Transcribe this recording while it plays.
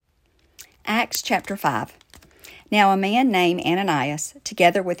Acts chapter 5. Now a man named Ananias,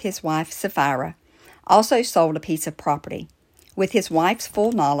 together with his wife Sapphira, also sold a piece of property. With his wife's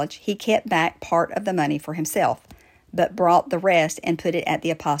full knowledge, he kept back part of the money for himself, but brought the rest and put it at the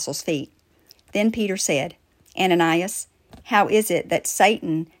apostles' feet. Then Peter said, Ananias, how is it that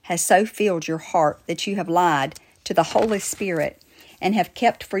Satan has so filled your heart that you have lied to the Holy Spirit and have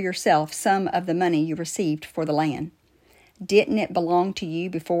kept for yourself some of the money you received for the land? Didn't it belong to you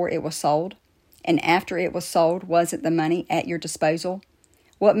before it was sold? And after it was sold, wasn't the money at your disposal?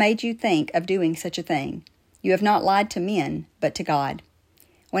 What made you think of doing such a thing? You have not lied to men, but to God.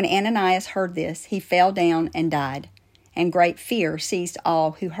 When Ananias heard this, he fell down and died, and great fear seized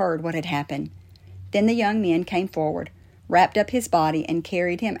all who heard what had happened. Then the young men came forward, wrapped up his body, and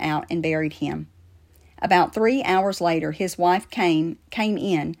carried him out and buried him. About 3 hours later, his wife came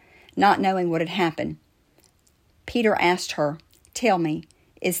in, not knowing what had happened. Peter asked her, Tell me,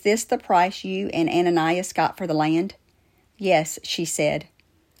 is this the price you and Ananias got for the land? Yes, she said.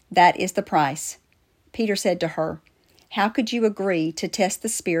 That is the price. Peter said to her, How could you agree to test the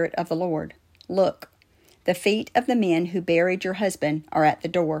Spirit of the Lord? Look, the feet of the men who buried your husband are at the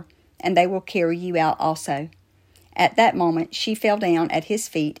door, and they will carry you out also. At that moment she fell down at his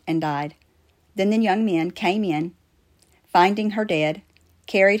feet and died. Then the young men came in, finding her dead,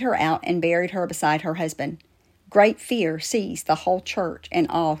 carried her out and buried her beside her husband. Great fear seized the whole church and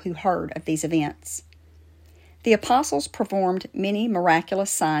all who heard of these events. The apostles performed many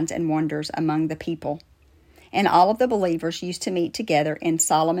miraculous signs and wonders among the people, and all of the believers used to meet together in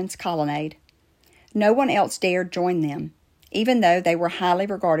Solomon's colonnade. No one else dared join them, even though they were highly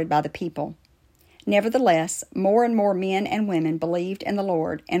regarded by the people. Nevertheless, more and more men and women believed in the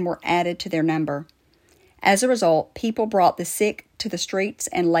Lord and were added to their number. As a result, people brought the sick to the streets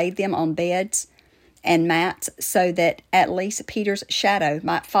and laid them on beds and mats so that at least Peter's shadow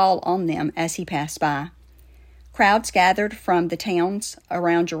might fall on them as he passed by. Crowds gathered from the towns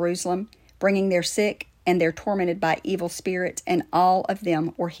around Jerusalem, bringing their sick and their tormented by evil spirits, and all of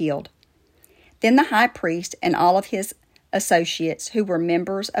them were healed. Then the high priest and all of his associates, who were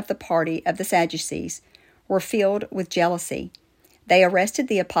members of the party of the Sadducees, were filled with jealousy. They arrested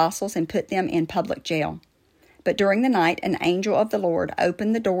the apostles and put them in public jail. But during the night, an angel of the Lord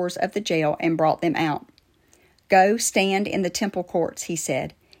opened the doors of the jail and brought them out. Go stand in the temple courts, he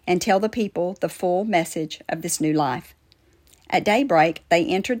said, and tell the people the full message of this new life. At daybreak, they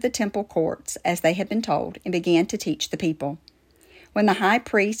entered the temple courts as they had been told and began to teach the people. When the high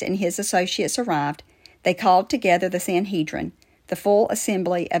priest and his associates arrived, they called together the Sanhedrin, the full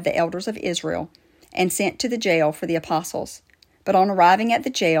assembly of the elders of Israel, and sent to the jail for the apostles. But on arriving at the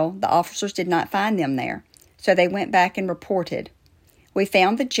jail, the officers did not find them there. So they went back and reported, We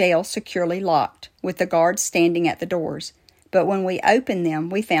found the jail securely locked, with the guards standing at the doors. But when we opened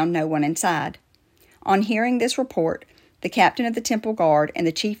them, we found no one inside. On hearing this report, the captain of the temple guard and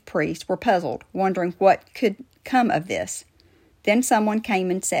the chief priest were puzzled, wondering what could come of this. Then someone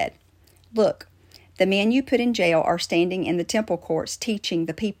came and said, Look, the men you put in jail are standing in the temple courts teaching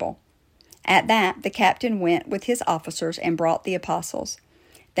the people. At that, the captain went with his officers and brought the apostles.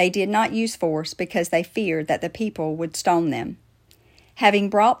 They did not use force because they feared that the people would stone them. Having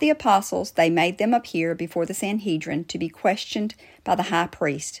brought the apostles, they made them appear before the Sanhedrin to be questioned by the high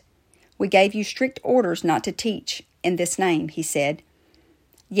priest. We gave you strict orders not to teach in this name, he said.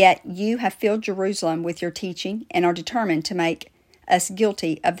 Yet you have filled Jerusalem with your teaching and are determined to make us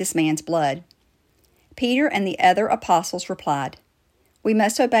guilty of this man's blood. Peter and the other apostles replied, We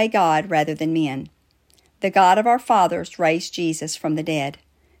must obey God rather than men. The God of our fathers raised Jesus from the dead,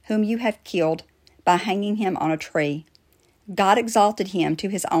 whom you have killed by hanging him on a tree. God exalted him to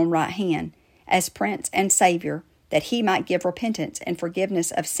his own right hand as Prince and Savior, that he might give repentance and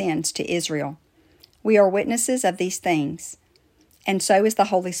forgiveness of sins to Israel. We are witnesses of these things, and so is the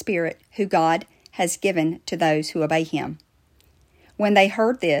Holy Spirit, who God has given to those who obey him. When they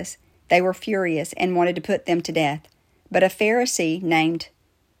heard this, they were furious and wanted to put them to death. But a Pharisee named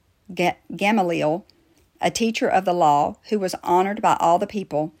Gamaliel, a teacher of the law, who was honored by all the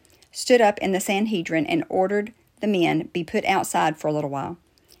people, stood up in the Sanhedrin and ordered the men be put outside for a little while.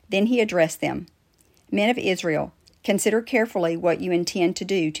 Then he addressed them, Men of Israel, consider carefully what you intend to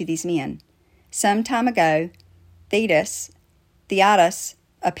do to these men. Some time ago, Theudas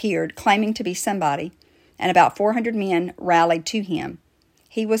appeared, claiming to be somebody, and about 400 men rallied to him.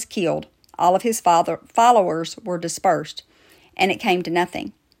 He was killed. All of his followers were dispersed, and it came to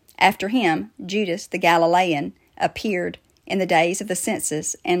nothing. After him, Judas the Galilean appeared in the days of the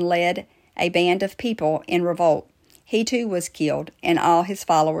census and led a band of people in revolt. He too was killed, and all his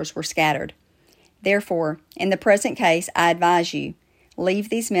followers were scattered. Therefore, in the present case, I advise you, Leave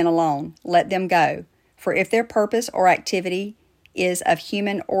these men alone. Let them go. For if their purpose or activity is of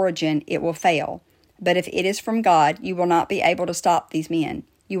human origin, it will fail. But if it is from God, you will not be able to stop these men.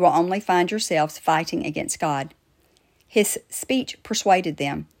 You will only find yourselves fighting against God." His speech persuaded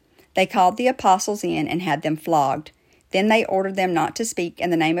them. They called the apostles in and had them flogged. Then they ordered them not to speak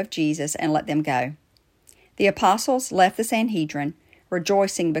in the name of Jesus and let them go. The apostles left the Sanhedrin,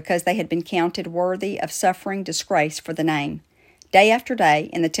 rejoicing because they had been counted worthy of suffering disgrace for the name. Day after day,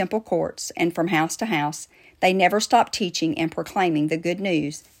 in the temple courts and from house to house, they never stopped teaching and proclaiming the good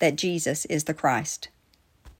news that Jesus is the Christ.